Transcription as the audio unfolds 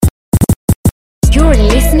You're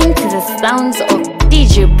listening to the sounds of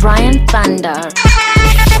DJ Bryan Thunder.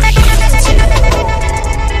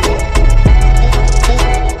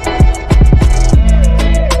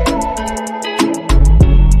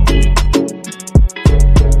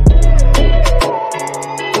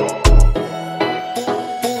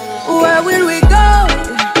 Where will we go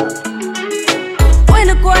when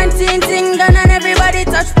the quarantine thing done and everybody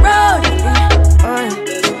touch road?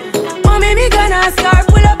 Oh, maybe gonna start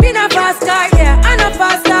pull up in a fast car, yeah. And a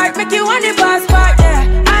fast start make you want the fast part,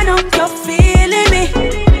 yeah. I know you're feeling me,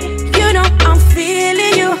 you know I'm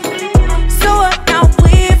feeling you. So what now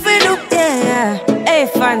we feel do, yeah. Hey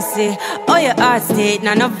fancy, oh your heart state,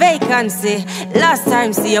 now no vacancy. Last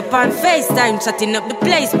time see you on FaceTime, chatting up the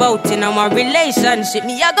place, bout in our relationship.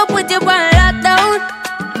 Me I go put you on lockdown,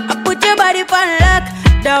 I put your body on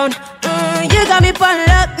lockdown. You got me on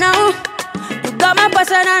lock now, you got my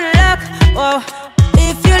passion on lock. Oh,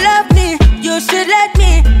 if you love me, you should let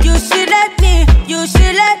me, you should let me, you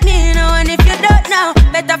should let me know. And if you don't know,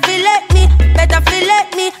 better feel let me, better feel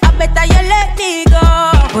let me, I better you let me go.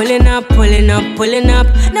 Pulling up, pulling up, pulling up.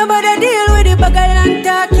 Nobody deal with the bagel and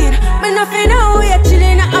talking. Me nothing now, we are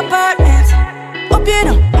chilling in an apartment. Hope you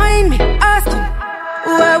don't mind me asking,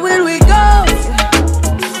 where will we go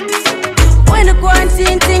when the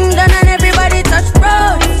quarantine thing done and everybody touch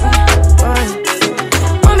road?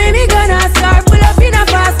 Oh, maybe gonna start pull up in a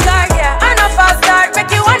fast car, yeah. I know fast start make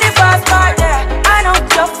you want the fast part, yeah. I know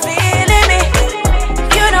you're feeling me,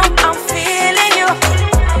 you know I'm feeling you.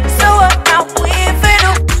 So what now we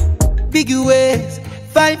feel? Big ways,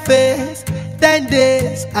 fine face, 10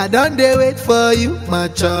 days. I don't dare wait for you, my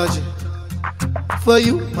charge. For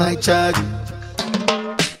you, my charge.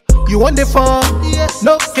 You want the phone? Yes.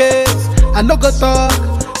 No case. I no go talk.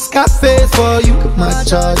 Scarface for you, my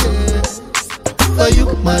charge. For you,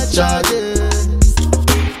 my charge.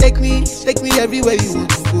 Take me everywhere you want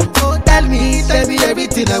to go. Tell me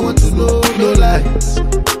everything I want to know. No lies,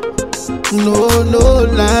 no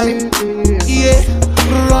lie. Yeah,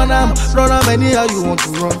 run am anyhow you want to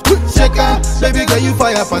run. Shake am, baby girl you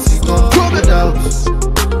fire pass it on. No doubt,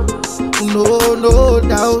 no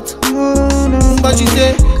doubt. But you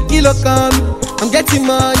say, kilo come, I'm getting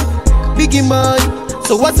money, biggie money.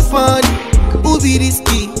 So what's the fun? Who be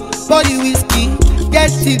risky? Body whiskey,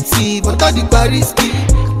 get tipsy, but all the bar risky.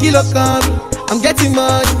 Kilo come, I'm getting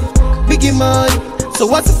money, biggie money. So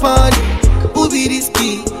what's the fun? Who be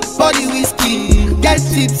risky? Body whiskey, get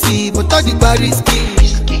tipsy, but all the bar risky.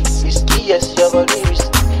 Risky, yes, your body risky.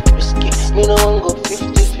 Me no one go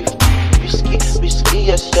 50-50. Risky,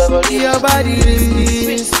 yes, your body risky.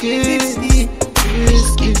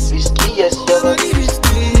 Risky, yes, your body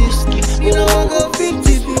risky. Me no one go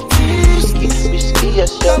 50-50. Risky,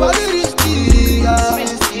 yes, your body risky.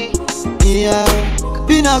 Yeah,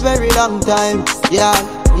 been a very long time. Yeah,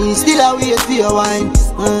 me still a wait for your wine.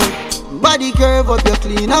 Body curve up, you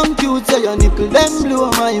clean and cute, so your nipple them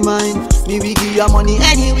blow my mind. Me we give you money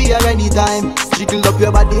anywhere, anytime. Jiggle up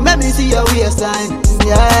your body, make me see your waistline.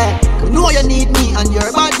 Yeah, you know you need me and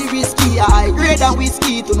your body risky. I grade and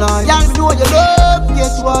whiskey tonight. Yeah, you know you love,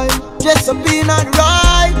 guess why? Just a peanut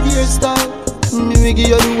right hairstyle. Me we give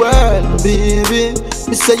you the world, baby.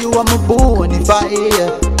 Me say you are my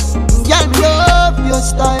bonfire. Girl, me love your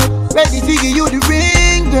style. Ready to give you the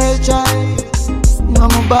ring, girl, child. You are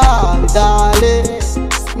my Barbie, darling.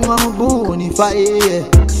 You are my bonfire.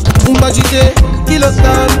 But you say, kilo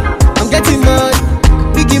time, I'm getting money,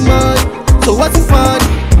 biggie money. So what's the fun?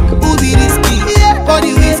 Who be risky?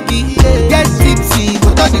 Body whiskey, get tipsy,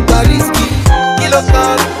 but all the bar risky. Kilo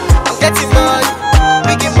time, I'm getting money,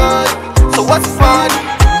 biggie money. So what's the fun?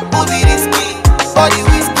 Who be risky? Body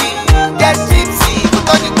whiskey, get tipsy, but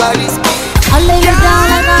all the bar risky. I'll lay you down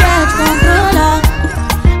like a red controller.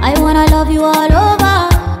 I wanna love you all over.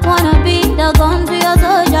 Wanna be the gun to your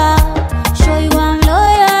soldier. Show you I'm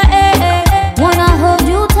loyal, Wanna hold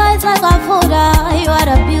you tight like a folder. You are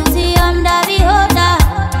the beauty, I'm the beholder.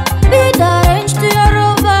 Be the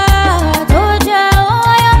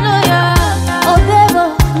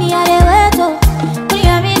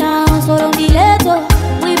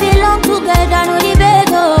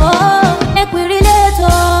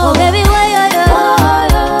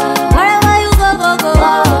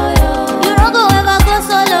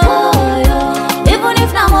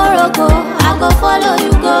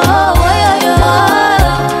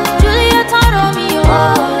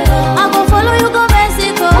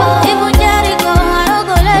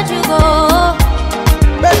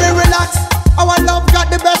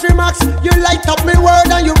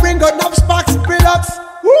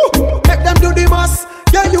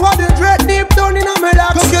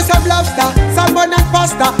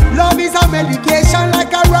Love is a medication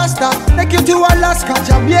like a rasta. Take you to Alaska,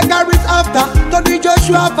 Jamaica is after. Don't be just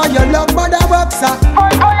show for your love, mother boxer.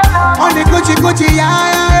 On the Gucci,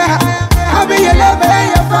 yeah. I be your lover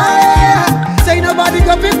and your fire. Say nobody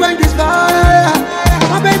can pick when this fire.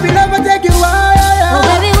 My baby lover take you higher. Oh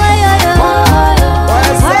baby, why you go?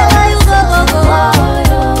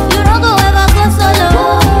 You don't go ever go solo.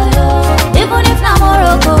 Even if not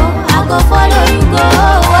Morocco, I go follow you go.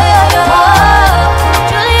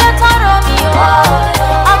 Juliet Romeo,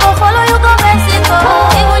 I go follow you go Mexico.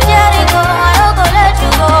 Even Jericho, I don't go let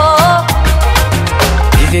you go.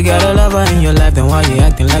 If you got a lover in your life, then why you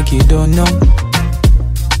acting like you don't know?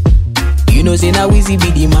 You know, say now Weezy be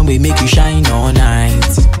the man we make you shine all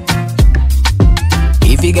night.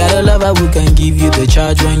 If you got a lover, we can give you the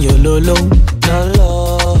charge when you're low.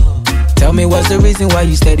 Tell me what's the reason why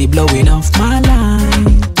you steady blowing off my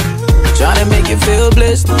line? Trying to make you feel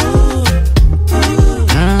blessed.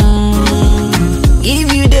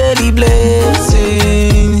 Give you daily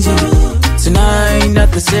blessings. Tonight,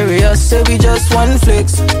 nothing serious, so we just one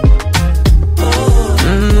flex.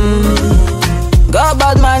 Got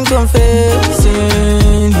bad man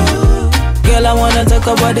confessing. Girl, I wanna talk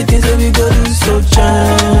about the things that we go do so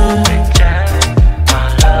jam.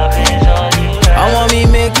 I want me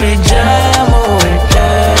make me jam, oh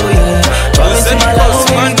yeah. Promise me my love,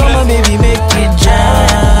 baby, come on, baby, make me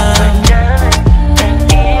jam.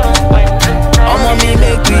 I want me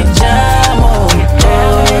make me jam, oh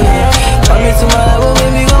yeah. Promise me my love,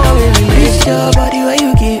 baby, come on, baby, make me jam. Your body where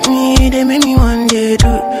you give me, they make me one day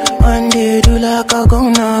do like a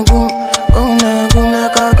gonna go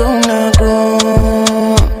like a gonna go.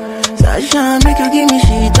 Sasha make you give me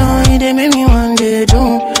shit on, they make me one day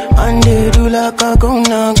do like a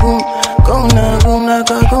gonna go like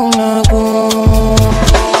a gonna go.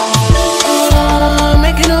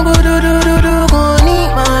 Make you no go do go need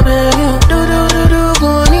my baby, do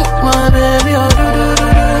go need my baby, oh do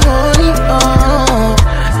go need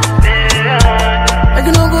Make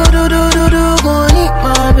you no go do go need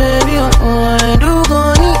my baby, oh I do go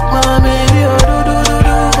need my baby, oh do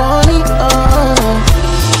go need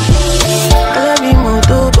I love you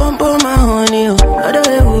moto, pump on my honey, oh other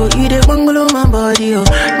way, oh you the bungalow my body, oh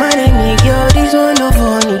my name girl, this one no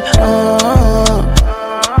funny,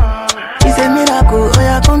 it's a miracle, oh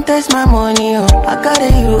yeah, come test my money, oh I carry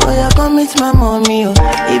you, oh yeah, come meet my mommy, oh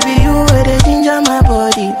it be you where they ginger my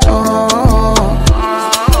body, me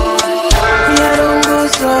I don't go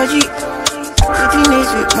surgery, sitting is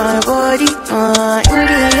with my body, in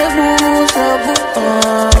the heaven, so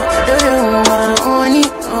do you want honey,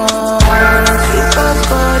 sweet ass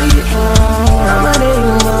body, I'm a day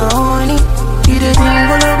my honey, you the thing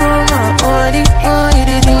gonna go my body, you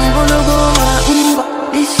the thing gonna go my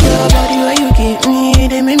this your body where you give me,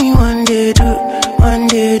 they make me one day do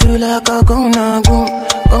like a gonna go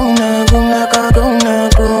like a gonna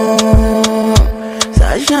go.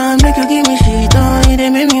 Sasha make you give me shit on, they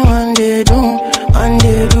make me one day do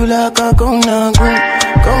like a gonna go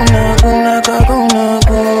like a gonna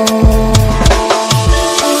go.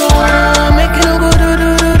 Make you no go do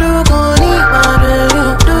go need my baby,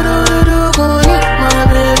 do go need my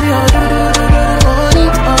baby, oh do go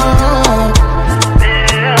need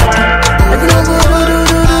Make you no go do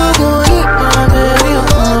go need my baby,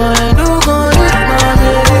 oh I do go need my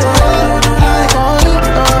baby, oh do go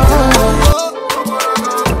need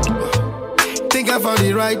Think I found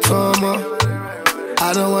the right karma.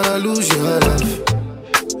 I don't wanna lose your love.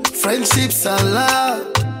 Friendships are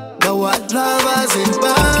love, but what lovers in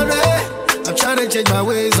body? I'm trying to change my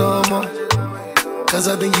ways on more, cause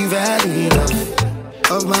I think you've had enough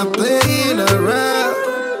of my playing around.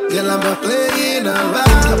 Girl, I'm not playing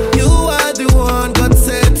around. You are the one God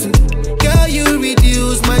said to. Girl, you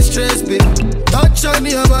reduce my stress, babe. Touch on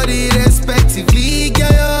your body respectively.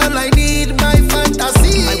 Girl, all I need, my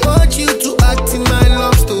fantasy. I want you to act in my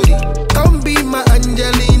love story. Come be my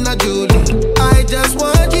Angelina Jolie. I just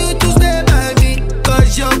want you to stay by me,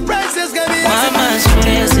 cause your presence can be. Why am I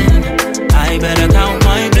stressing? I better count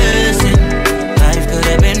my blessing. Life could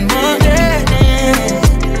have been more than,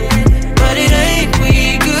 but it ain't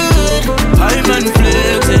we good. I'm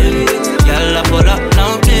flexing. Y'all I pull up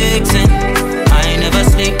now texting. I never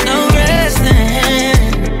sleep, no resting.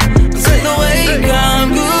 Say no way, I'm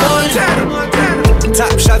good.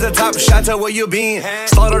 Top shotter, where you been?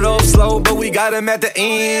 Started off slow, but we got him at the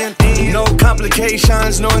end. No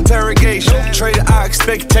complications, no interrogation. Traded our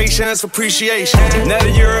expectations, appreciation. Now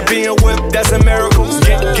the European whip, that's a miracle.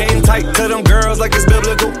 Game tight to them girls like it's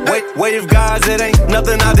biblical. Wave guys, it ain't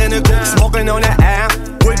nothing identical. Smoking on that app.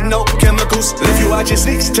 with no chemicals. If you watch your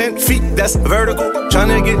sneaks 10 feet, that's vertical.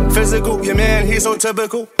 Tryna get physical, your man, he's so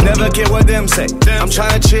typical. Never care what them say. I'm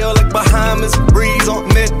tryna chill like Bahamas, breeze on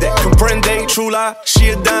midday. Comprende, true lie. She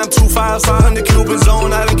a dime, 2.5, 500 Cuban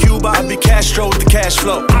zone out in Cuba. I be Castro with the cash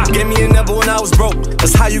flow. Gave me a number when I was broke.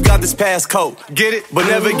 That's how you got this passcode. Get it, but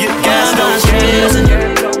never get gas though.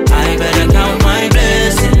 I better count my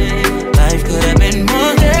blessings. Life could have been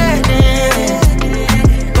more than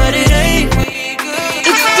but it ain't we good.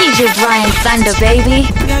 It's DJ Bryan Thunder, baby.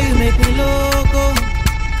 Girl, you make me loco.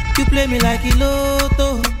 You play me like a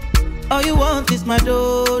lotto. All you want is my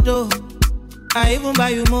dodo. I even buy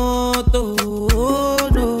you moto. Oh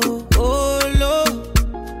no, oh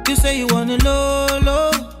no. You say you wanna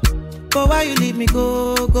low, but why you leave me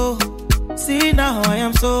go? See now I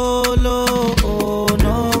am solo. Oh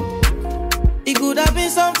no. It could have been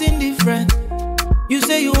something different. You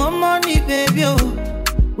say you want money, baby, oh.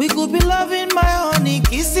 We could be loving my honey,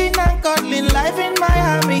 kissing and cuddling, life in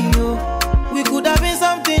Miami, oh. We could have been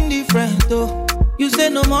something different, oh. You say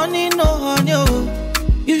no money, no honey, oh.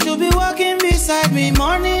 You should be walking beside me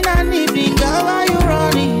morning and evening, girl, why you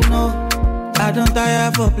running, no? I don't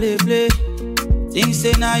tire for play. Things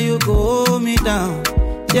say now you go hold me down.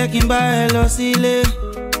 Checking by hello, silly.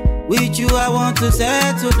 With you I want to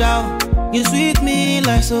settle down. You sweet me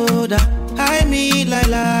like soda, high me like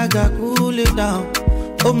lager, cool it down.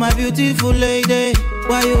 Oh my beautiful lady,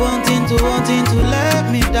 why you wanting to let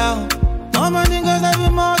me down? Mama think cause I've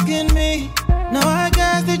been mocking me. Now I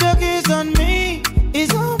guess the joke is on me.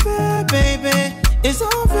 It's unfair, baby. It's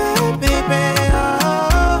unfair, baby.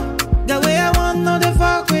 Oh, the way I want no they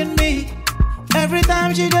fuck with me. Every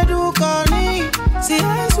time she do call me. See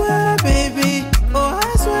I swear, baby. Oh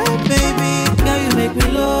I swear, baby. Girl you make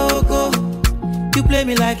me loco. You play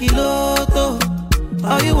me like a lotto.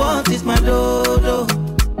 All you want is my dodo.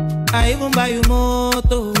 I even buy you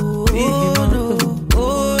moto. Oh no,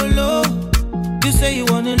 oh no. You say you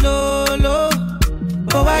wanna low,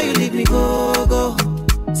 but why you leave me go?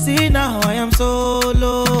 See now I am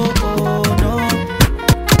solo. Oh no.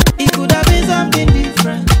 It could have been something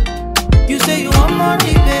different. You say you want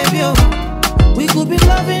money, baby, oh. We could be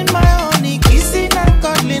loving my honey, kissing and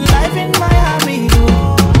cuddling, life in Miami,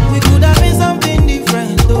 oh. We could have been something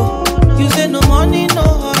different, oh. You say no money, no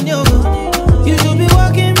honey, oh. You should be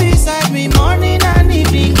walking beside me morning and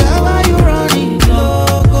evening, girl, why you running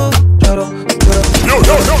loco?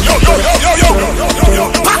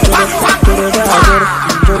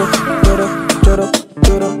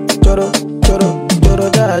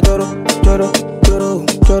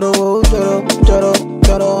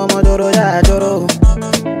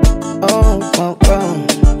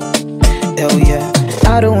 Hell yeah,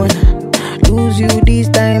 I don't wanna lose you this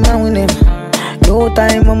time, I win it. No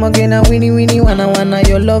time, I'm gonna winnie, wanna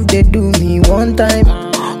your love, they do me one time.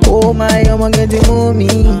 Oh my, I'm gonna get me.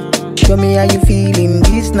 Show me how you feeling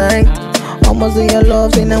this night. Almost in your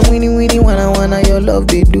love, saying I'm winnie, wanna your love,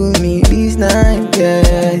 they do me this night,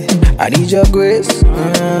 yeah. I need your grace,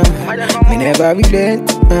 me never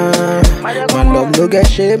relent, my love no get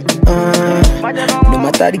shame, no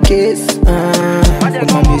matter the case,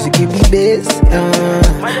 with my music give me bass,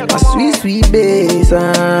 my sweet bass, so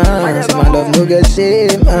my love no get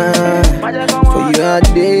shame, for you all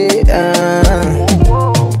day,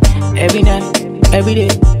 every night, every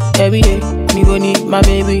day, me gon' need my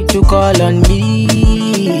baby to call on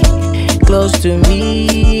me, close to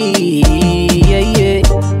me, yeah.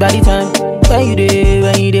 By the time when you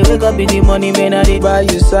dey wake up in the morning, man, I dey buy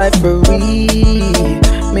you cyphery,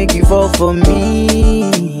 make you fall for me.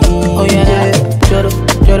 Oh yeah, choro,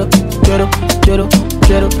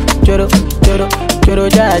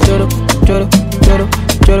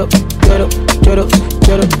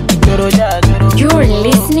 You're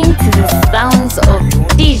listening to the sounds of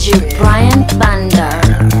DJ Bryan Thunder.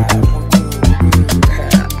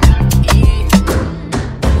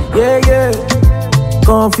 Yeah,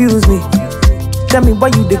 confuse me. Tell me why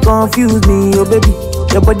you they confuse me, oh baby.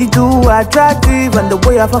 Your body too attractive, and the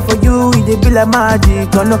way I fall for you, it dey be like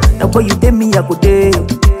magic. Oh no, the way you take me, I go day,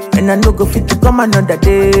 and I no go fit to come another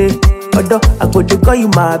day. Although I go to call you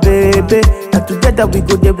my baby, and together we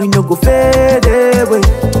go there, we no go fade away.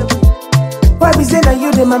 Why be say that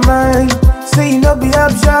you in my mind? Say you no be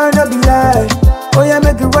option, no be lie. Oh yeah,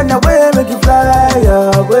 make it run away, make it fly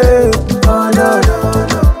away. Oh no.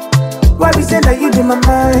 Why be say that you in my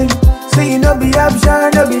mind? Say you no be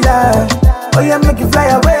option, no be lie. Oh yeah, make it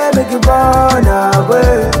fly away, make it run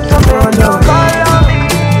away. Oh no. Call on me.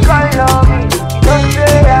 Don't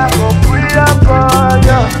say I go pull up on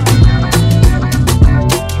you.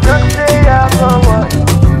 Don't say I go what.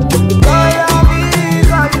 Call on me.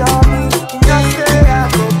 Don't say I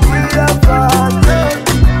go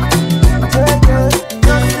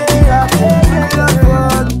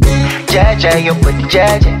Jaja, your body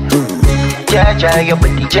jaja. Jaja, your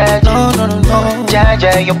body jaja. No, no, no, no.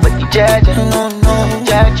 Jaja, your body jaja. No, no.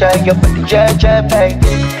 Jaja, your body jaja, baby.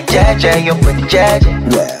 Jaja, your body jaja.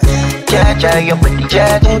 Jaja, your body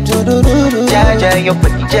jaja. Jaja, your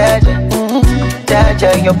body jaja.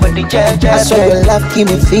 Jaja, your body jaja. I swear your love give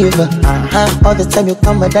me fever. All the time you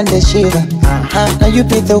come and the shiver. Now you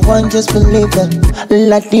be the one, just believe it.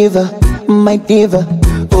 La diva, my diva.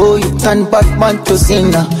 Oh, you turn Batman to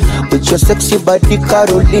Cena with your sexy body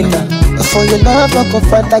Carolina. For your love I go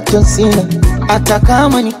fight like John Cena. Hata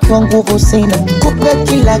kama nikiwa nguvu sina, kupe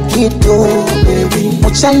kila kitu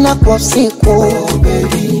mchana kwa usiku,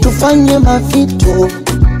 tufanye mavitu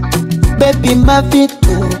baby,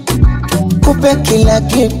 mavitu. Kupe kila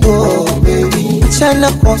kitu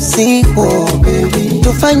mchana kwa usiku,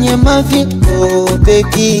 tufanye mavitu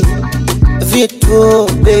baby, vitu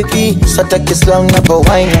baby. So take it slow, never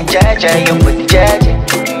whine. Jaja, your body jaja.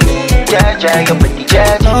 Jaja, your body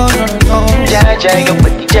jaja. No, no, no. Jaja, your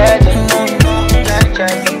body jaja. Jaja,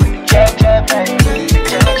 your body jaja, baby.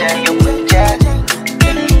 Jaja, your body jaja.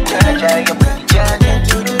 Jaja, your body jaja.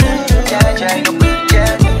 Jaja, your body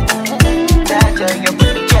jaja. Jaja, your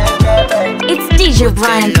body jaja, baby. It's DJ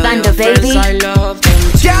Bryan Thunder, baby. I love them.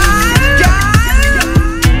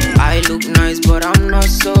 I look nice, but I'm not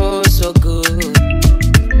so good.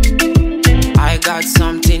 I got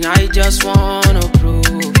something I just wanna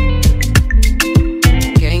prove.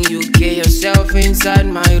 Can you get yourself inside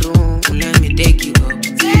my room? Let me take you up.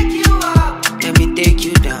 Take you up. Let me take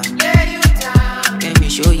you down. Lay you down. Let me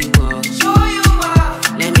show you up. Show you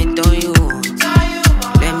up. Let me turn you on. Turn you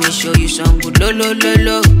on. Let me show you some good lo lo lo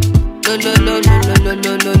lo. Lo lo lo lo lo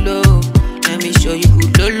lo lo lo. Let me show you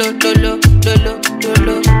good lo lo lo lo lo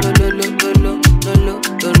lo lo lo lo lo lo lo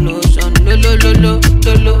lo lo son lo lo lo lo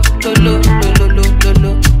lo lo lo lo lo lo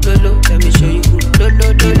lo lo. Let me show you good lo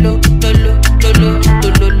lo lo lo lo lo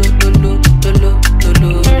lo lo lo lo lo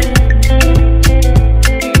lo.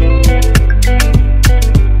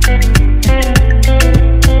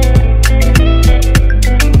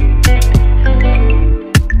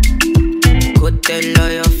 Go tell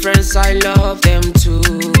all your friends I love them too.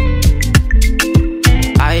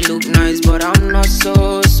 I look nice, but I'm not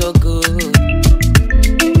so good.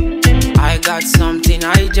 I got something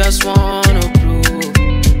I just wanna prove.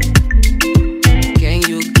 Can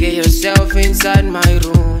you get yourself inside my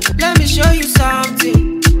room? Let me show you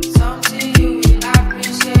something, something you will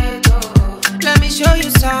appreciate. Oh. Let me show you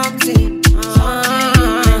something, something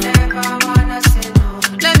you never wanna say no.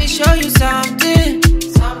 Let me show you something,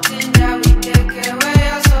 something that will take away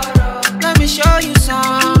your sorrow. Let me show you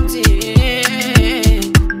something.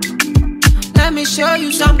 Let me show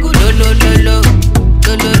you some good lo lo lo lo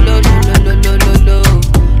lo lo lo lo lo lo lo.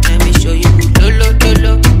 Let me show you good lo lo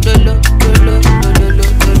lo lo lo lo lo lo lo lo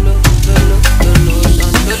lo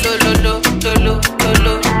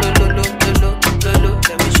lo lo lo.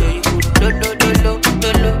 Let me show you good lo lo lo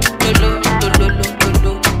lo lo lo lo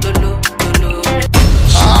lo lo.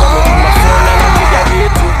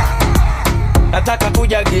 Nataka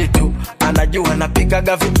kuja getu, anajua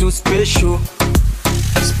napikaga vitu special.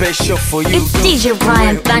 Special for you. It's DJ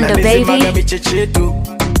Bryan Thunder, baby. Michechetu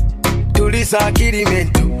tuliza akili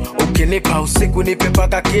metu, ukinipa usiku nipe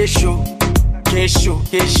paka kesho. Kesho,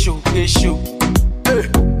 kesho, kesho.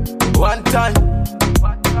 One time,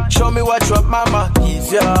 show me what your mama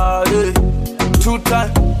is, yeah. 2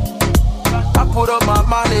 times, I put up my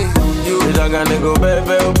money. You nitaka go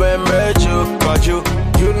baby, ubembe you, but you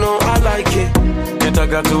know I like it.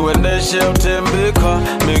 Nitaka tuendeshe utembeka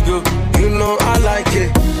miguu, you know I like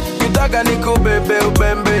it. Nitaka niko baby,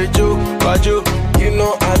 ubembe you, but you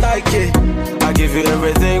know I like it. I give you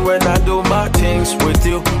everything when I do my things with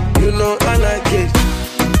you, you know I like it.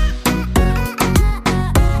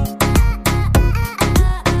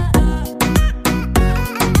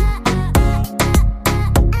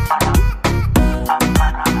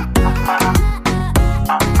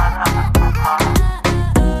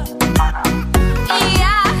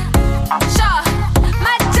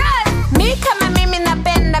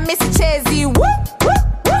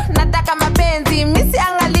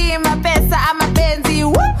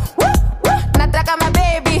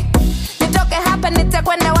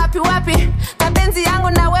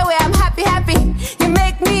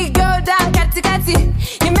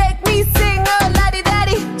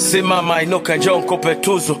 Simama inuka njoo nikupe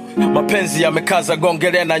tuzo. Mapenzi yamekaza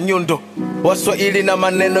gongelea na nyundo. Waswahili na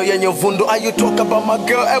maneno yenye uvundo. Are you talk about my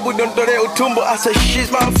girl? Ebu dondole utumbo. I say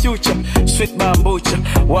she's my future, sweet bambucha.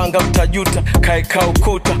 Wanga mtajuta, kaika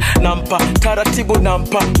ukuta. Nampa taratibu,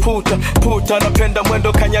 nampa puta. Puta napenda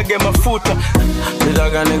mwendo kanyage mafuta.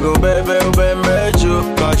 Nitaka nigo bebe ubembe you,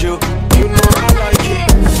 but you know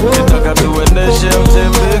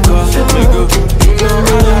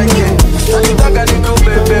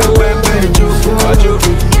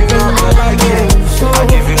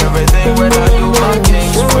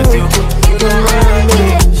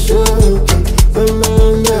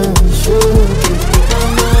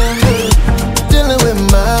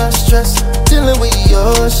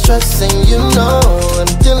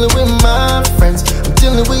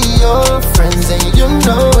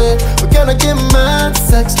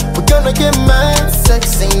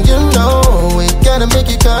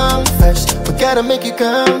gotta make it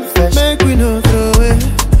come fresh. Make we no throw it.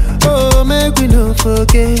 Oh, make we no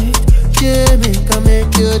forget. Yeah,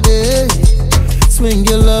 make your day. Swing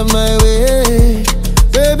your love my way.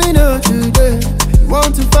 Baby, not today. You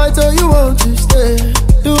want to fight or you want to stay?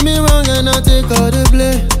 Do me wrong and I take all the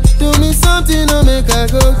blame. Do me something to make I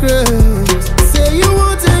go crazy. Say you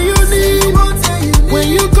want and you need. When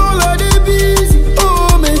you call all the busy.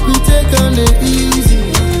 Oh, make me take on the easy.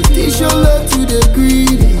 Teach your love to the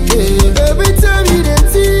greedy. Yeah. Every time you then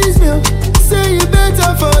tease me, say you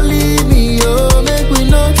better for leave me. Oh, make we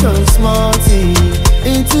not turn small thing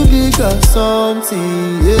into bigger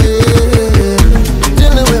something. Yeah.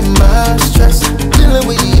 Dealing with my stress, dealing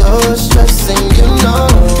with your stress, and you know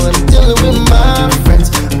I'm dealing with my friends,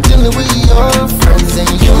 I'm dealing with your friends,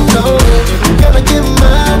 and you know we're gonna get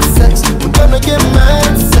mad sex, we're gonna get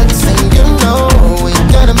mad sex, and you know we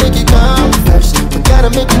gotta make it come fresh, we gotta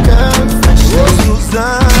make it come fresh.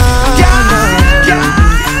 Susanna,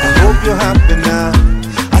 I hope you're happy now.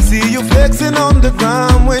 I see you flexing on the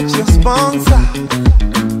ground with your sponsor,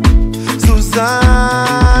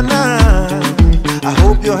 Susanna. I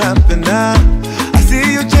hope you're happy now. I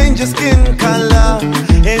see you change your skin color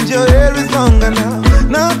and your hair is longer now.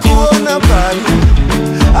 Na kuona pale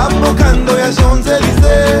hapo kando ya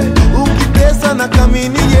Champs-Elysees, ukitesa na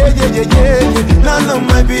kamini none of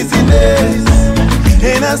my business.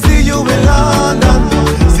 And I see you in London,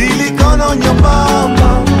 silicone on your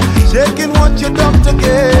bum, shaking what your doctor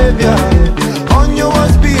gave ya. On your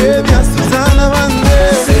worst behavior, Susanna Vande.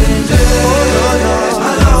 Oh no no.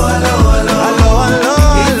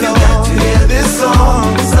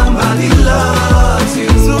 Somebody loves you.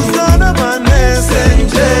 Susanna Vande.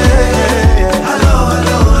 Hello,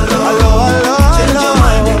 hello, hello, hello, hello. Change your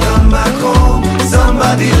mind and come back home.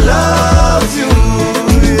 Somebody loves you.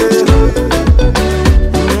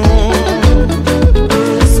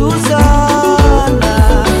 Susanna,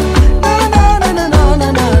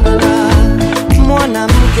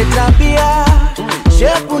 mwanamke tabia,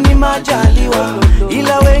 shepu ni majaliwa,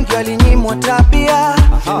 ila wengi walinyimwa tabia,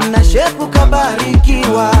 na shepu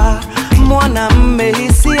kabarikiwa. Mwanamme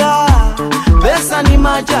hisia, pesa ni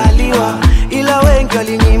majaliwa, ila wengi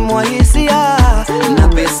walinyimwa hisia, na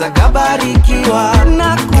pesa kabarikiwa.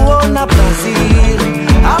 Na kuona Brazil,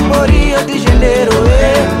 hapo Rio de Janeiro,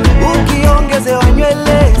 ukiongezewa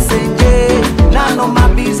nywele senje, none of my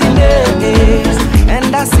business.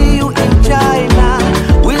 And I see you in China,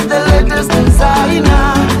 with the latest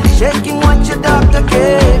designer, shaking what your doctor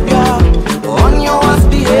gave ya. On your worst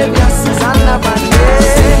behavior, Susanna Vande.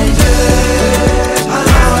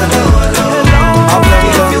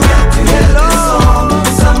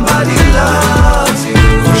 Somebody loves you.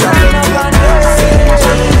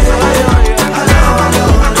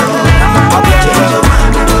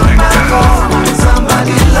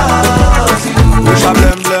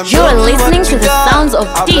 You're listening to the sounds of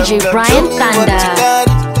DJ Bryan Thunder.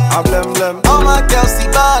 All my girls see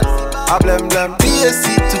bad. I blem blem.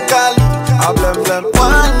 BSC to Cali. I blem blem.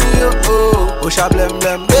 One yo oh. Push I blem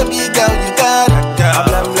blem. Baby girl you got it. I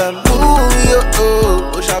blem blem. Ooh yo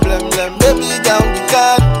oh. Push I blem blem. Baby girl you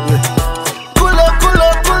got it. Kulo kulo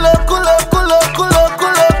kulo kulo kulo kulo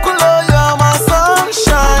kulo kulo. You're my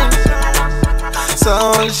sunshine.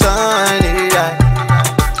 Sunshine. Yeah.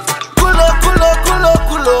 Kulo kulo kulo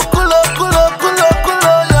kulo kulo kulo kulo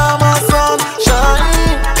kulo. You're my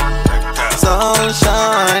sunshine.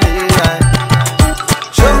 Sunshine. Yeah.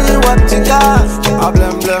 Show me what you got. I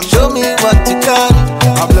blem blem. Show me what you got.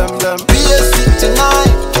 I blem blem.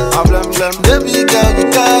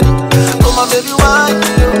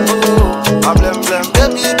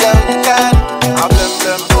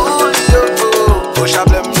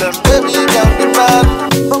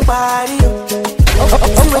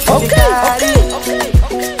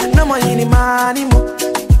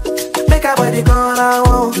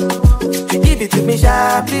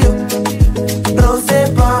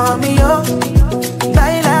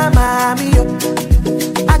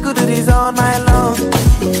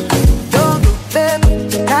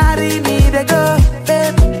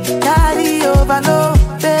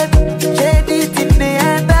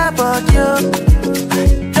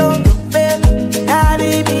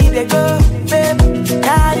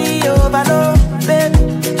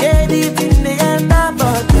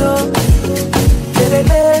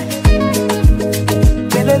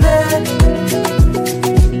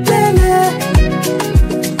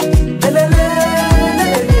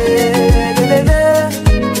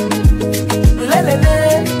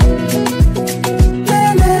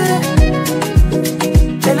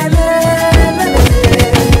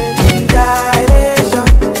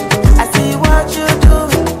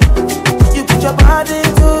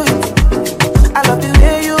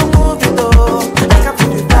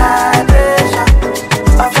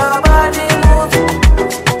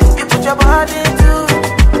 body too.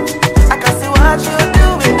 I can see what you're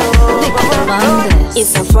doing. Oh.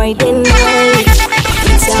 It's a Friday night.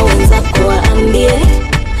 Itaanza kuwaambie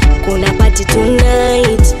kuna party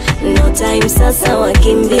tonight. No time sasa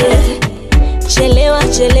wakimbie. Chelewa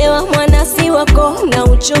chelewa mwana si wako, na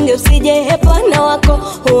uchunge usije hepana wako,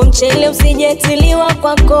 huo mchele usije tiliwa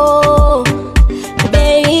kwako.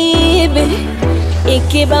 Baby,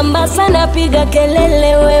 ikibamba sana piga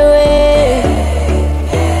kelele wewe,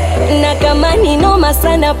 na kama ni noma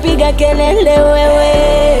sana piga kelele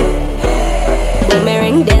wewe.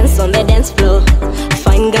 Boomerang dance on the dance floor,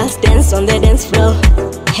 fine girls dance on the dance floor,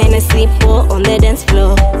 Hennessy pour on the dance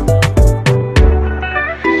floor.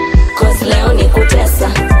 Cause leo ni kutesa,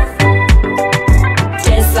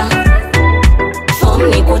 tesa, form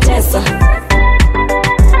ni kutesa.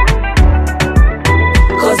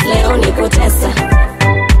 Cause leo ni kutesa,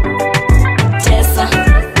 tesa,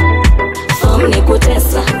 form ni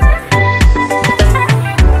kutesa.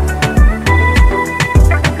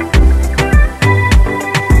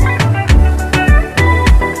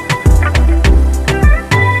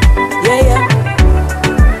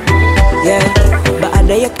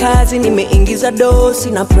 Baada ya kazi nimeingiza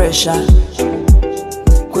dosi na pressure,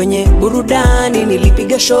 kwenye burudani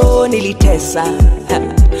nilipiga show nilitesa.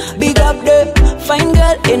 Big up the fine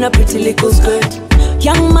girl in a pretty little skirt,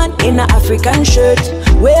 young man in a African shirt.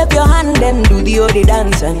 Wave your hand and do the odi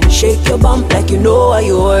dance and shake your bump like you know what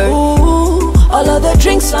you were. Ooh, all of the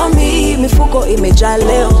drinks on me, mifuko imejaa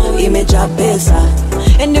leo, imejaa pesa.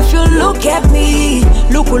 And if you look at me,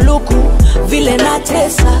 luku vile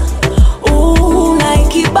natesa. Ooh, na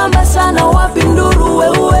ikibamba sana wapi nduru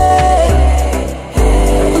wewe,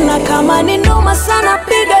 na kama ni noma sana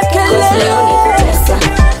piga kelele. Leo ni kutesa,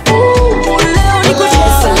 leo ni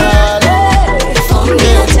kutesa, form ni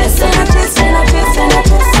kutesa, natesa. Leo ni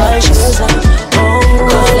kutesa,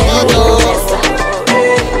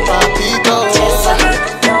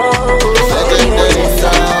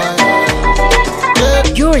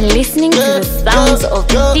 You're listening to the sounds of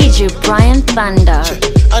DJ Bryan Thunder.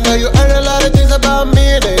 I know you heard a lot of things about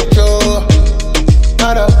me, they true.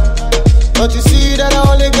 Don't you see that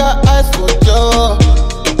I only got eyes for you?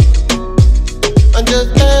 I'm just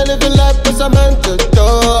living life cause I'm meant to do.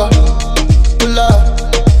 Pull up,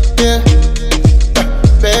 yeah.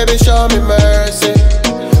 Baby, show me mercy.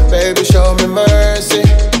 Baby, show me mercy.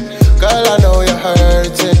 Girl, I know you're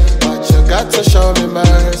hurting, but you got to show me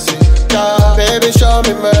mercy. Yeah. Baby, show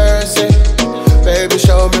me mercy. Baby,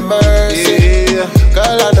 show me mercy. Yeah.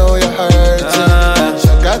 Girl, I know you're hurting, but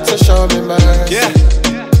you got to show me mercy. Yeah.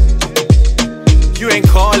 You ain't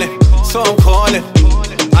calling, so I'm calling.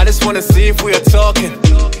 I just wanna see if we are talking.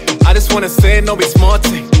 I just wanna say no be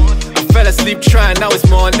smarting. I fell asleep trying, now it's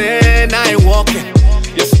morning. I ain't walking,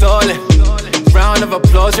 you're stalling. Round of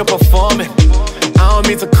applause, you're performing. I don't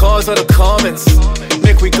mean to cause all the comments.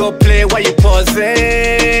 Make we go play while you pausing.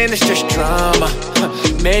 It's just drama.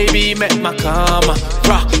 Maybe met my karma.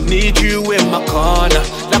 Need you in my corner,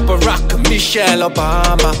 like Barack, Michelle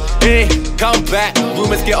Obama. Hey, come back.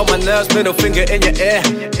 Rumors get on my nerves, middle finger in your ear.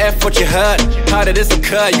 F what you heard. How did this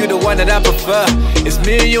occur? You the one that I prefer. It's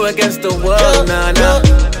me and you against the world, nah.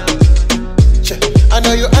 I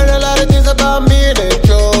know you heard a lot of things about me, they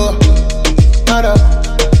true.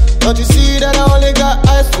 Don't you see that I only got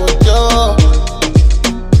eyes for you?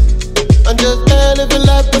 I'm just living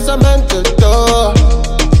life cause I'm meant to do.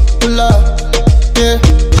 Love, yeah.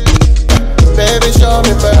 Baby, show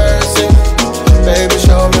me mercy. Baby,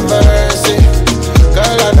 show me mercy.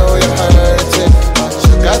 Girl, I know you're hurting, but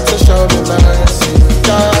you got to show me mercy.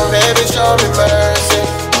 Baby, show me mercy.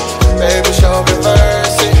 Baby, show me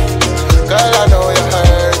mercy. Girl, I know you're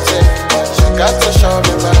hurting, but you got to show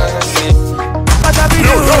me mercy.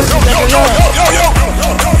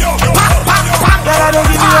 Girl, I don't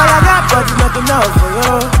give you all I got, but you not enough for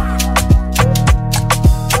you.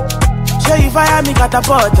 Show you fire, me got a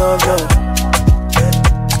pot of love.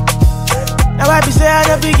 Now I be say I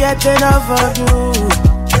don't be getting enough of you.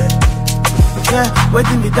 Yeah,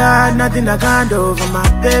 waiting me down, nothing I can't do for my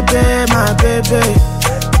baby.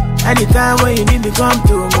 Anytime when you need me, come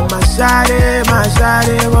to me, my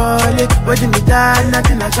shawty, wallet. Waiting me down,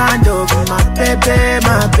 nothing I can't do for my baby.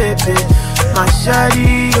 My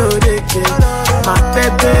shawty, oh, they care. My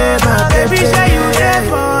baby, say you there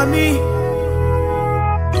for me,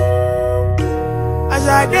 as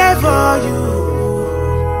I there for you.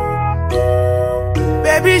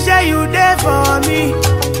 Baby, say you there for me,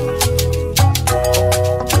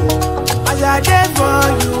 as I there for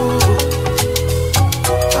you.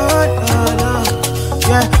 Oh, no.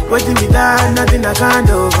 Yeah, waiting me down, nothing I can't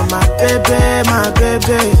do for my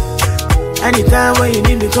baby. Anytime when you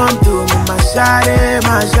need me, come through. My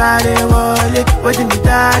shawty, wallet. Waiting me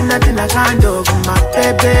down, nothing I can't do. My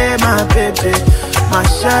baby, my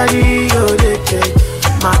shawty, oh, they take.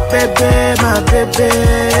 My baby.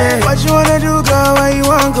 What you wanna do, girl? Where you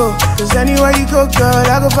wanna go? Cause anywhere you go, girl,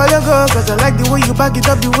 I go follow, go. Cause I like the way you back it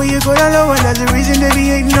up, the way you go down low. And that's the reason they be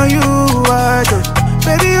hating on you, I do.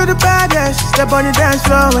 Baby, you the baddest. Step on the dance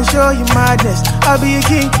floor and show you madness. I'll be a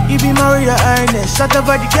king, you be my real highness. Shut up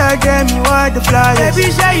for the girl, damn, you are the flyest.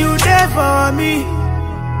 Baby, say you there for me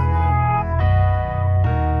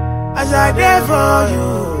as I there for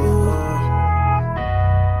you.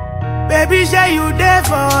 Baby, say you there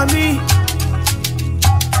for me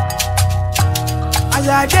as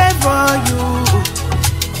I there for you.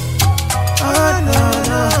 Oh, no.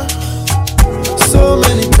 So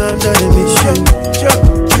many times that I miss you.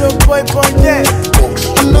 Your boy Ponte.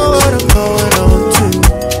 I know what I'm going on to.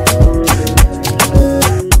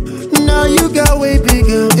 Now you got way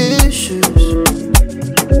bigger issues.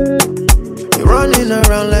 You're running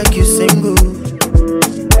around like you're single.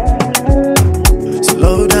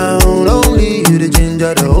 Slow down, only you the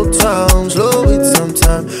ginger the whole town. Slow it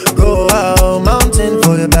sometime. Go out, mountain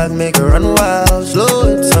for your back, make her run wild. Slow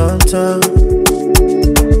it sometime.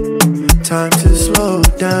 Time to slow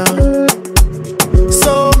down.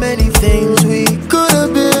 So many things we could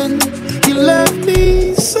have been. You left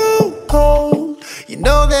me so cold. You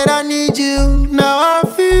know that I need you. Now I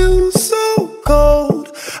feel so cold.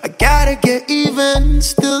 I gotta get even.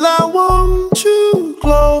 Still I want you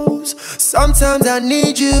close. Sometimes I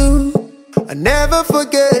need you. I never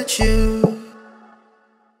forget you.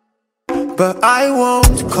 But I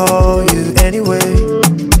won't call you anyway.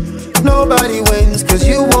 Nobody wins cause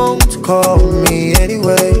you won't call me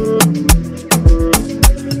anyway.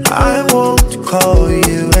 I won't call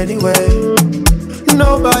you anyway.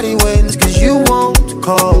 Nobody wins cause you won't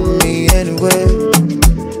call me anyway.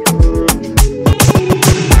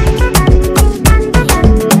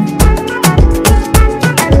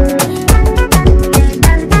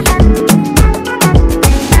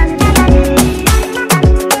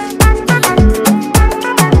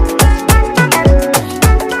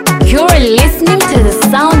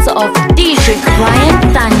 Sounds of DJ Bryan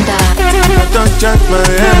Thunder. I don't check my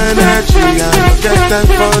energy. I don't get time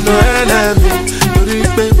for no enemy. You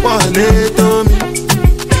replay one to me.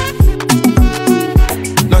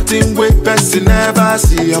 Nothing with person never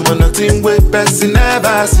see. I'm on nothing with person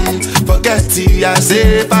never see. Forget it, I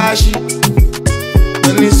say fashi.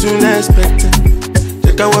 Money soon expected.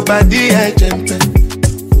 Check out body I jump.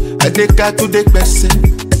 I take out to the person.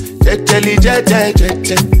 Check.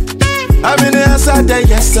 I'm in the answer, then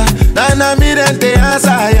yes sir. Then I'm in the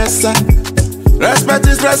answer, yes sir. Respect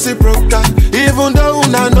is reciprocal, even though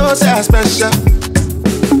I know say I'm special.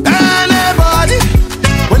 Anybody,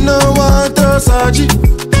 we no want to search it.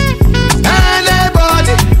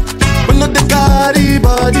 Anybody, we no the carry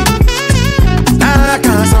body. I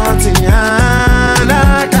can't something,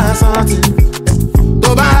 I can't something.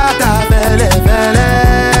 Go back to fele,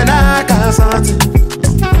 I can't something.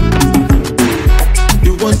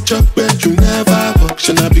 Want job where you never work.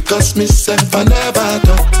 Should not because myself I never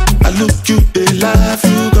talk. I look you, they laugh,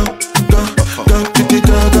 you go.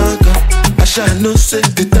 I shall no say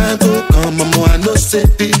the time go come. Mama, I no say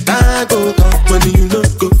the time go come. When you no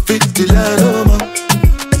go fit the line, oh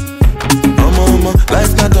mama,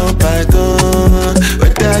 life not on python.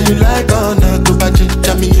 Whether you like or not, go back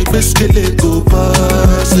to me, a biscuit, go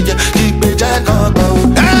pass. So yeah, keep me jack on.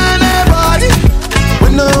 Anybody, we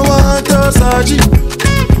no want to search it.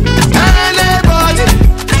 Anybody,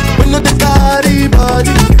 we know the carry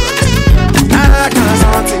body. I can't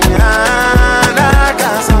something, I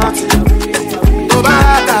can't something. Go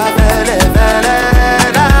back, I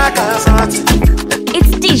can't something.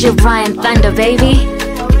 It's DJ Bryan Thunder, baby.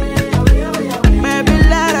 Maybe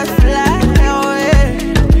let us fly away.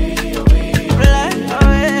 Fly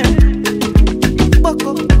away.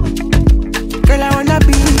 Boko. Girl, I wanna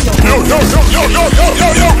be your yo.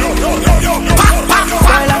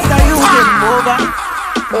 Girl, after you game over.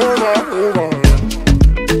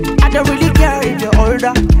 I don't really care if you're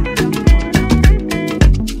older.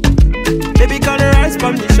 Baby, call the rise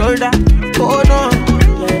from the shoulder. Oh no,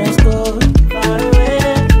 let us go far away,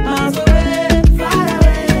 miles away, far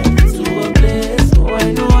away, to a place where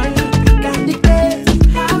no one can dictate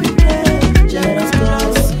how we play. Let us go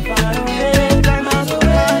far away, miles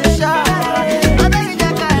away, shower. I bet you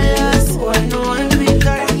can carry us where no one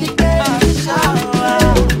can dictate shower.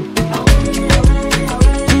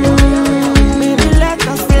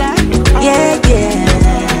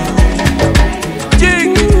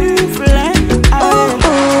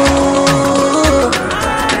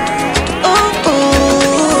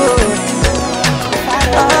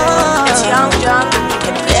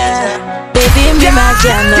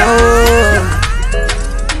 you know.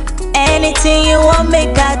 Anything you want,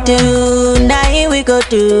 make I do. Now here we go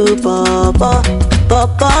do, Bobo.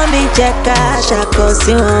 Bobo, me check out,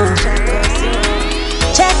 Shakosi.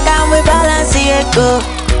 Check out, we balance it, go.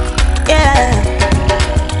 Yeah.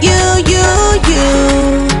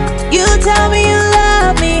 You tell me you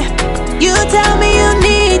love me. You tell me you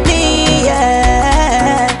need me,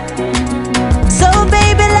 yeah. So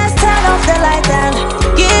baby, let's turn off the light and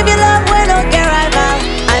give you love when don't get right back.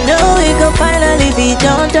 I know we could finally be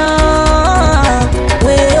done.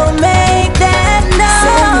 We'll make them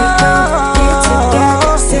know.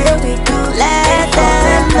 Let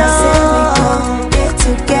them know. Get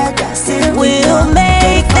together. We'll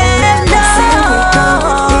make them know.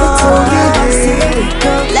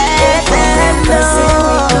 Let them know.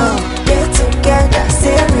 Get together.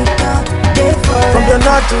 From the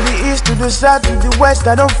north to the east to the south to the west,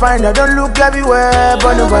 I don't look everywhere,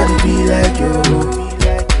 but nobody be like you.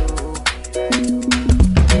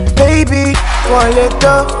 Baby, one let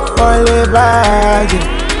back.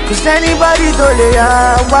 Cause anybody don't lay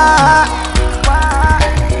out.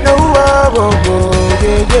 No,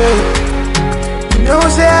 yeah. You know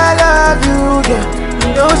say I love you, yeah. You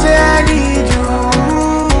know say I need you.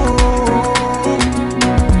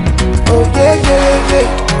 Oh yeah.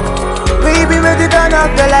 Baby, make it turn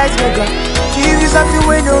up the lights, nigga. Give you something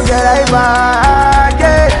we know that I want,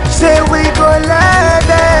 yeah. Say we go let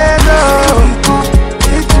them know.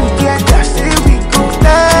 Get together, say we go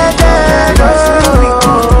let them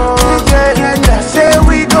know. Get together, say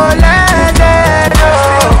we go let them know.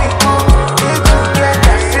 Get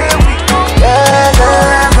together, say we go let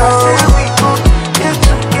them know. Get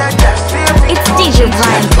together, say we go. It's DJ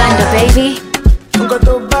Bryan Thunder, baby.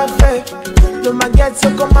 So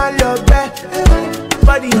come on, love back.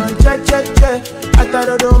 Body on check. I thought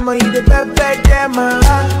I don't mind the back them.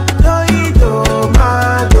 No, you don't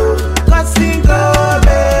mind. Cause we go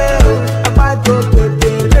there. I to put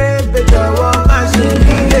the red, the one machine,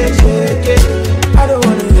 shake it. I don't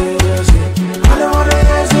wanna hear you say. I don't wanna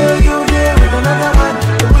hear you there with another man.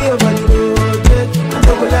 The way your body goes, I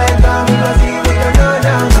don't like that because you with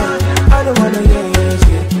another man. I don't wanna hear you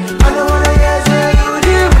say. I don't wanna hear you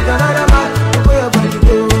there with another man.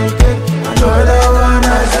 I don't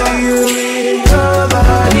wanna see you with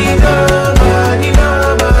nobody.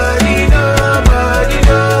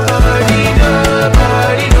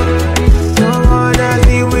 Don't wanna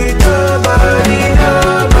see with nobody.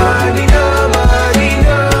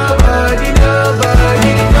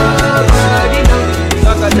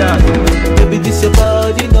 Baby, this your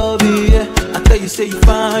body, no be, yeah. I tell you, say you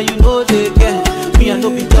fine, you know they get. Me, I know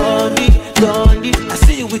be dundee. I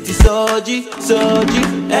see you with the surgery.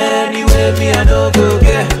 Anyway, me, I know go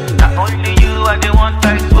get. Not only you, I the one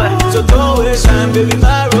I swear. So don't waste time, baby,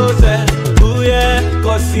 my rose. Ooh, yeah.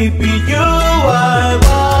 Cause it be you I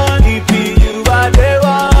want. It be you I they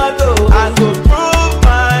want. Oh, I go prove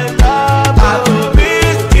my love. I go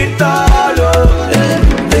risk it all. Oh,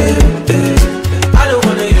 I don't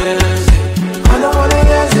wanna hear say. I don't wanna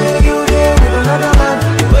hear say you there with another man.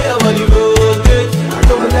 The way your body goes, I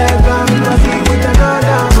don't like that because you with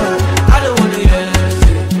another man. I don't wanna hear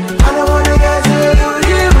say. I don't wanna hear say you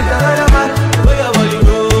there with another man. The way your body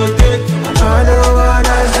goes, I don't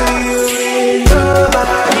wanna see you with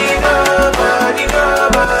nobody.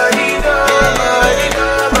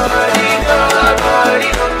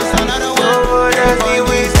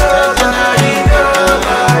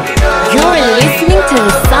 You're listening to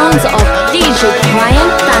the sounds of DJ Bryan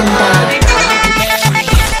Thunder.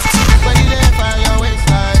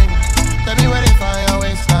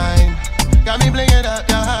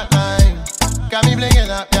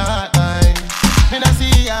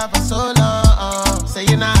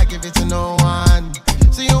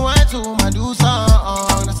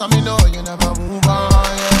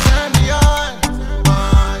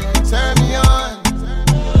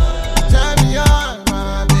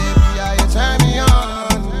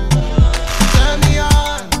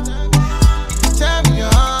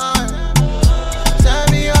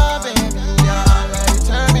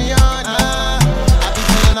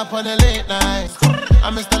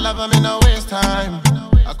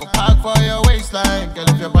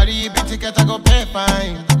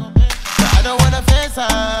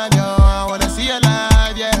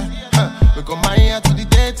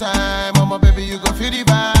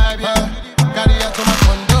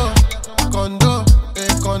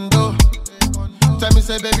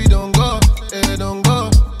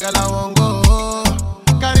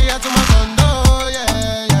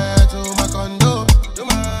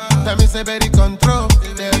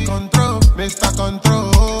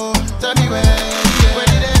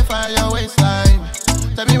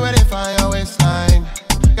 Tell me where they find your waistline.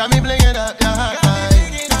 Got me blinging up your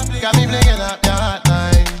hotline. Got me blinging up your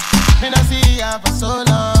hotline. Been I see ya for so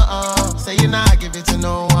long. Say you not give it to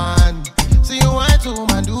no one. So you want to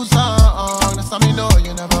man do song. That's how me know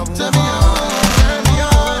you never move. Tell me on, turn me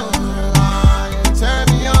on, turn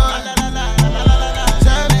me on,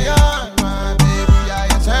 turn me on, my baby, yeah,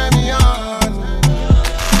 you turn me on,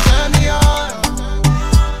 turn me on,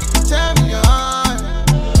 turn me on,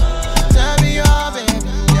 turn me on, baby,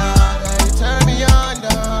 yeah, you turn me on.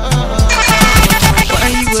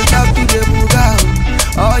 When you go talk to the buga,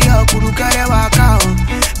 oh your kuru kare waka,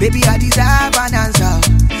 baby I deserve an answer.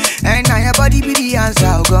 And now your body be the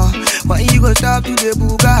answer, girl. When you go talk to the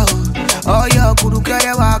buga, oh your kuru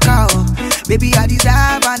kare waka, baby I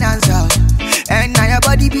deserve an answer. And now your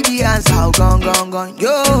body be the answer, gone.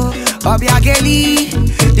 Yo, Bobby Ageli,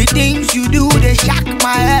 the things you do they shock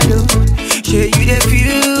my head. Share you they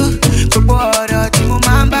feel, the border to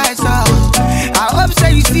my by so. I hope so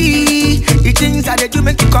you see the things that they do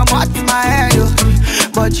make you come out my head.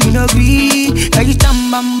 But you know be, like you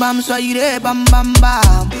tam bam bam, so you dey bam bam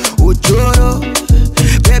bam. Ojoro,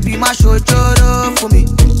 baby mash ojoro for me.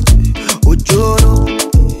 Ojoro,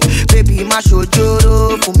 baby mash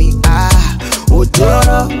ojoro for me. Ah,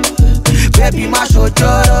 ojoro, baby mash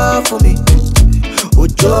ojoro for me.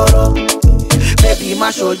 Ojoro, baby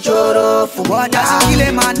mash ojoro for me. What does kill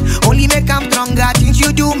a man? Only make him stronger. Things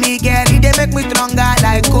you do me, girl, they make me stronger.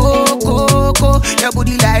 Like coco, your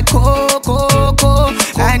booty like coco.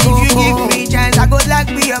 And if you give me chance, I go like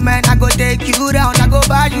be a man. I go take you down. I go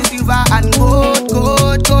buy you silver and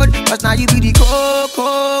gold. Cause now you be the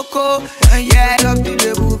coco. And yeah, love to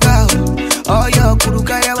the buga. Oh, your kuru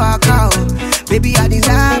kare waka. Baby, I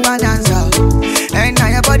deserve an answer. And now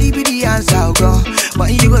your body be the answer, girl.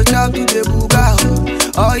 But you go talk to the buga.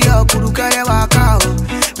 Oh, your kuru kare waka.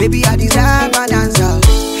 Baby, I deserve an answer.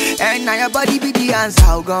 And now your body be the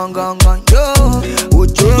answer, gone. Yo,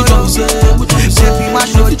 ojoro, baby, my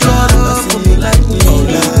ojoro for me like me.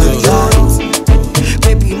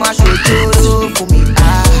 Baby, my ojoro for me.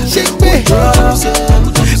 Ah, ojoro,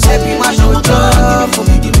 baby, my ojoro for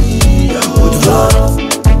me. Ojoro,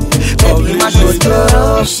 baby, my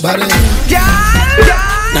ojoro.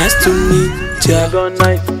 Nice to meet ya,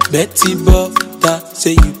 Betty Butter.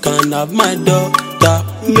 Say you can have my daughter.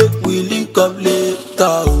 Make we link up later.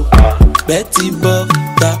 Oh. Betty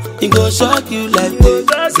Butter, it go shock you like this,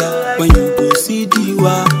 yeah. When you go see the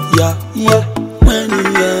wire, yeah. When you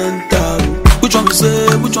enter, which one be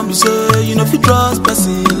say, you know if you trust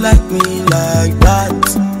person like me like that,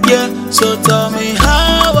 yeah. So tell me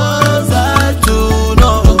how was I to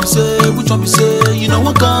know? Which one be say, you know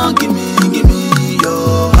what can give me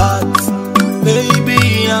your heart,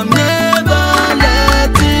 baby, I'm never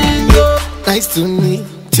letting go. Nice to meet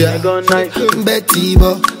ya, Betty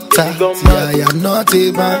Butter. I am not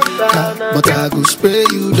a banker, but I go spray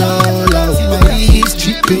you dollars. Is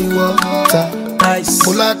dripping water. Nice.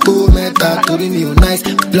 Mulako meta to me nice.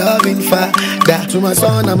 Loving father to my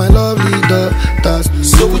son and my lovely daughters.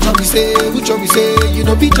 So which one we say, you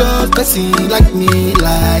know be just person like me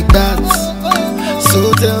like that.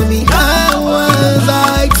 So tell me how was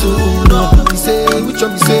I to know? We say, which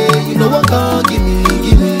one we say, you know what can give me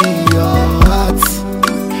your heart.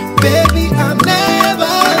 Baby, I'm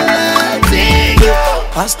never letting go.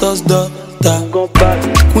 Pastor's daughter,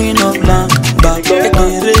 Queen of Lamba,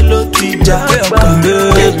 Ekere Lotija,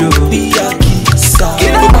 baby, Biakisa,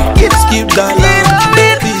 skip that line,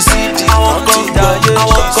 baby, city, I want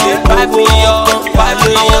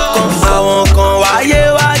come, wáyé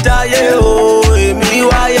wá jayé o, èmi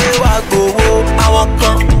wáyé wá gbowó, àwọn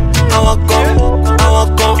kan,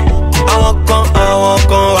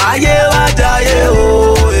 wáyé wá jayé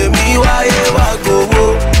o, èmi wáyé wá gbowó.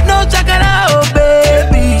 No chakara oh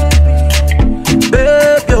baby,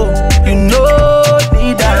 oh, you know me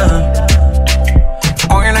down.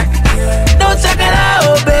 No chakara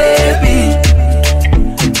oh baby,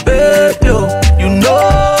 oh, you know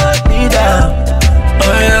me down.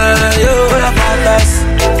 Oh yeah, you're fantastic,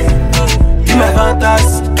 you my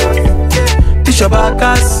fantastic. Teach your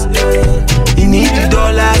backers, you need the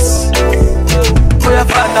dollars. Oh yeah,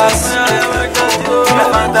 fantastic, you my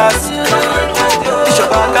fantastic. Teach your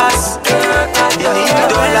backers, you need the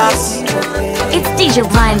dollars. It's DJ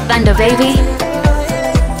Bryan Thunder, baby.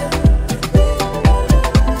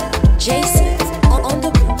 Jason on the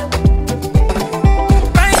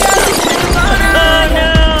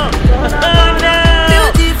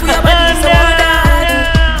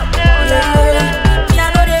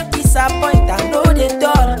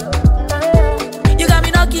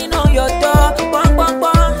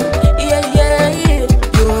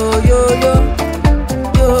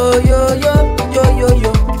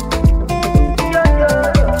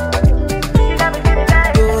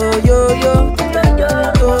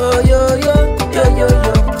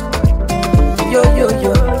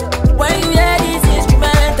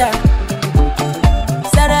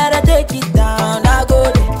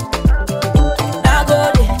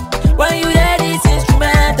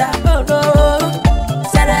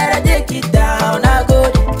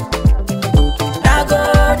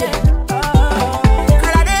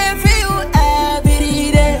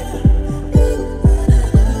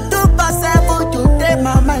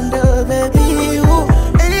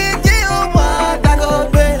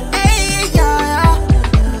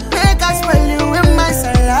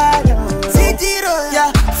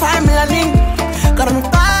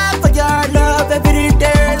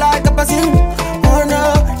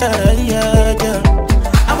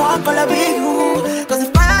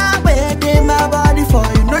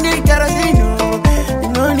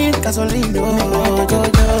gasoline, yo, yo,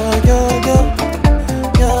 yo, yo, yo,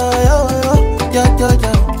 yo, yo, yo, yo,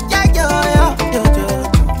 yo.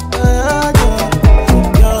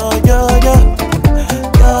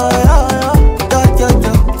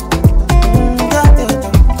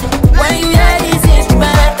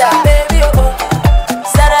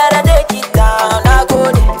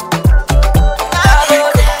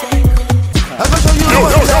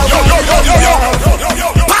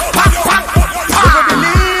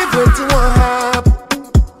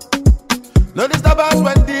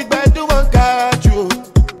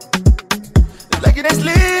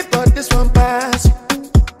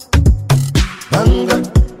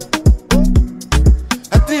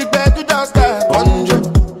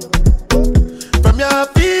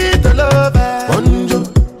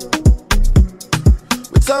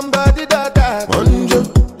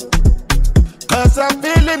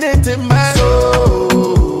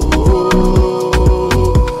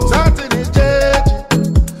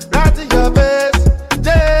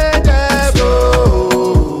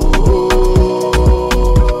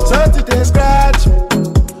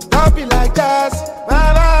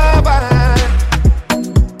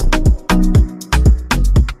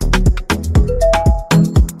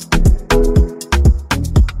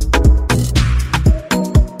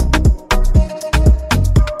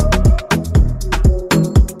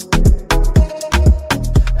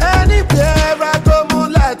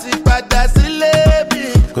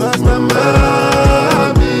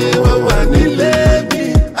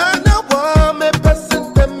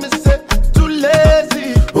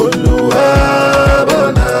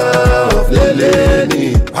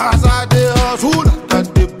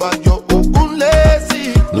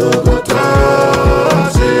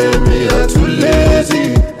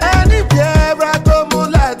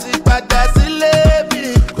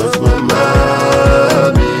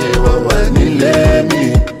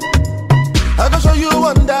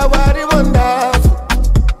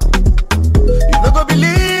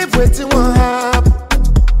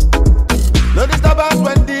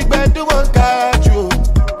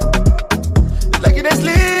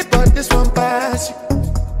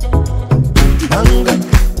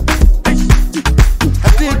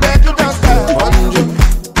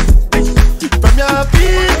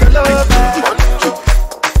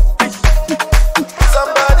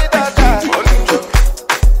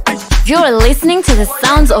 You're listening to the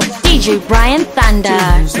sounds of DJ Bryan Thunder.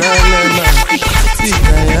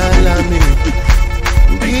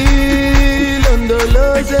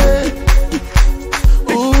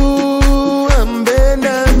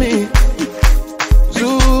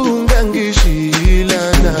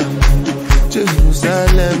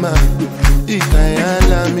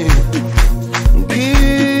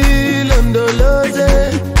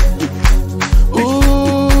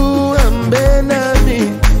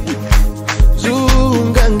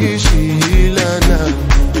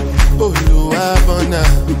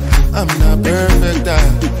 I'm not perfect, I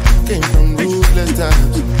came from ruthless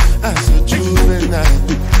times. As a juvenile,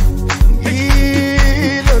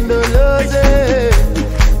 Ilondoloze,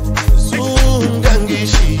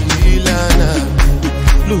 Zungangishilana.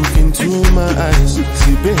 Look into my eyes,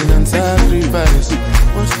 see pain and sacrifice.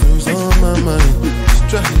 What's goes on my mind? Just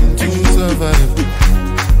trying to survive.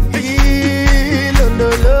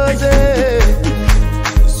 Ilondoloze,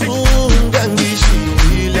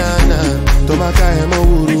 Zungangishilana. Tomaka hema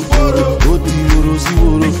wuru, oti wuru si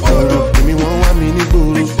wuru. Emi won wa mi ni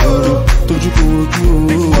gboro, toju ko oju o.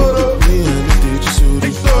 Me ani teju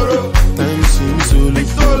soro, time si mi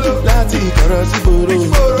solo. Lati ikoro si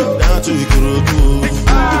gboro, down to Ikorodu o.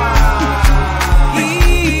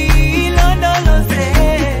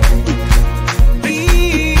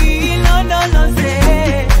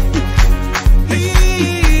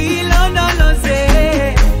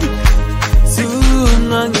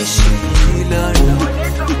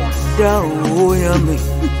 Dawo yami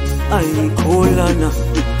ayikholana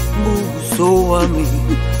buso wami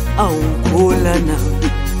awukholana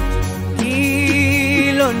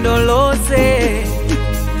ilondoloze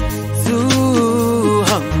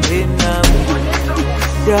zuhambe nami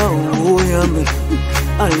dawo yami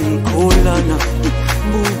ayikholana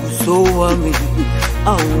buso wami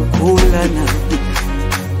awukholana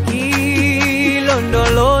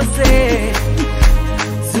ilondoloze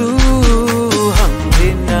zuhambe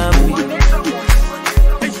nami.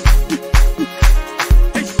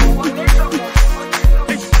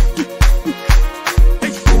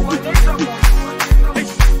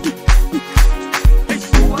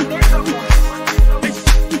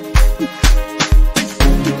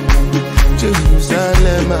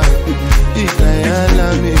 Jerusalem,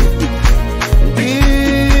 Ikayalami,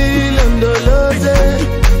 Ilondoloze,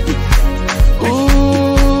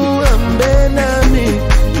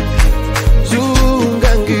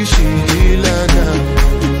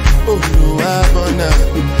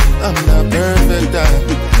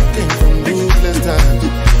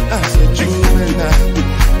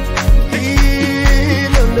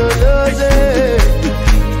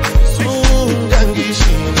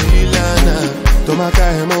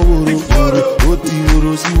 woro woro. Ó ti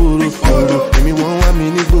woro sí woro woro. Èmi wọ́n wá mi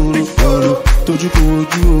ní gbòòrò woro. Tójú kò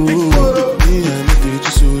ojú o. Ní àná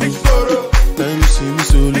kejì sórí. Time sí mi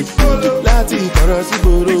sórí. Láti ìkọ̀rọ̀ sí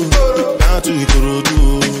gbòòrò. Láti ìkòròdú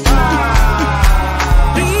o.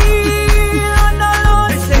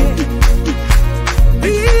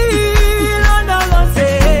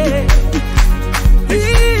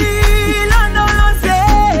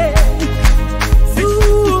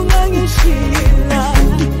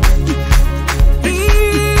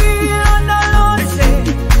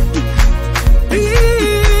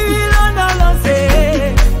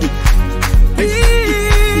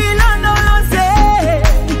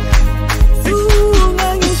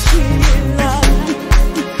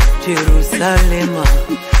 Jerusalema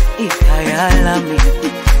ikayalami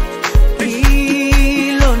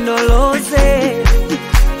ilondoloze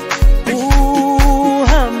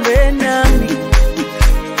uhambe nami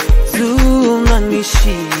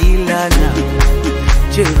zungangishilana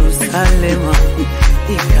Jerusalema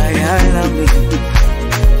ikayalami.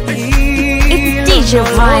 It's DJ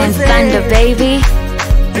Bryan Thunder, baby.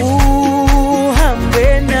 Uhambe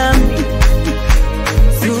nami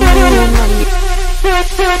zungangishilana.